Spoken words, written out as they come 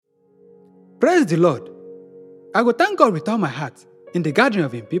Praise the Lord. I go thank God with all my heart in the gathering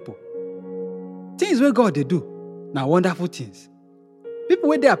of Him people. Things wey God dey do na wonderful things. People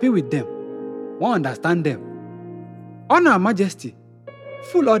wey dey happy with them wan understand them. Honor and majesty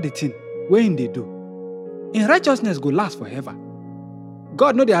full all the thing wey Him dey do. Him righteousness go last forever.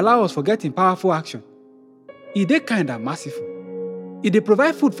 God no dey allow us forget Him powerful action. He dey kind and merciful. He dey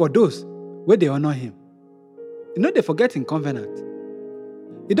provide food for those wey dey honor Him. He no dey forget Him covenant.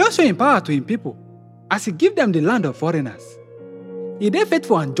 He don show Him power to Him people as He give them the land of foreigners. He dey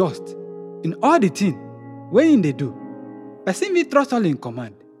faithful and just in all the thing wey Him dey do. Person fit trust all Him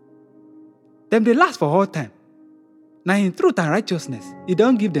command. Dem dey last for all time. Na Him truth and righteousness He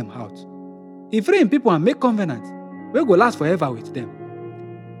don give them out. He free Him people and make covenant wey go last forever with them.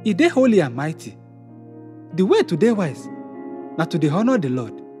 He dey holy and mighty. The way to dey wise na to dey honor the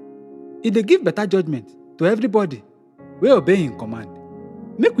Lord. He dey give better judgment to everybody wey obey Him command.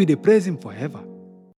 Make we dey praise Him forever.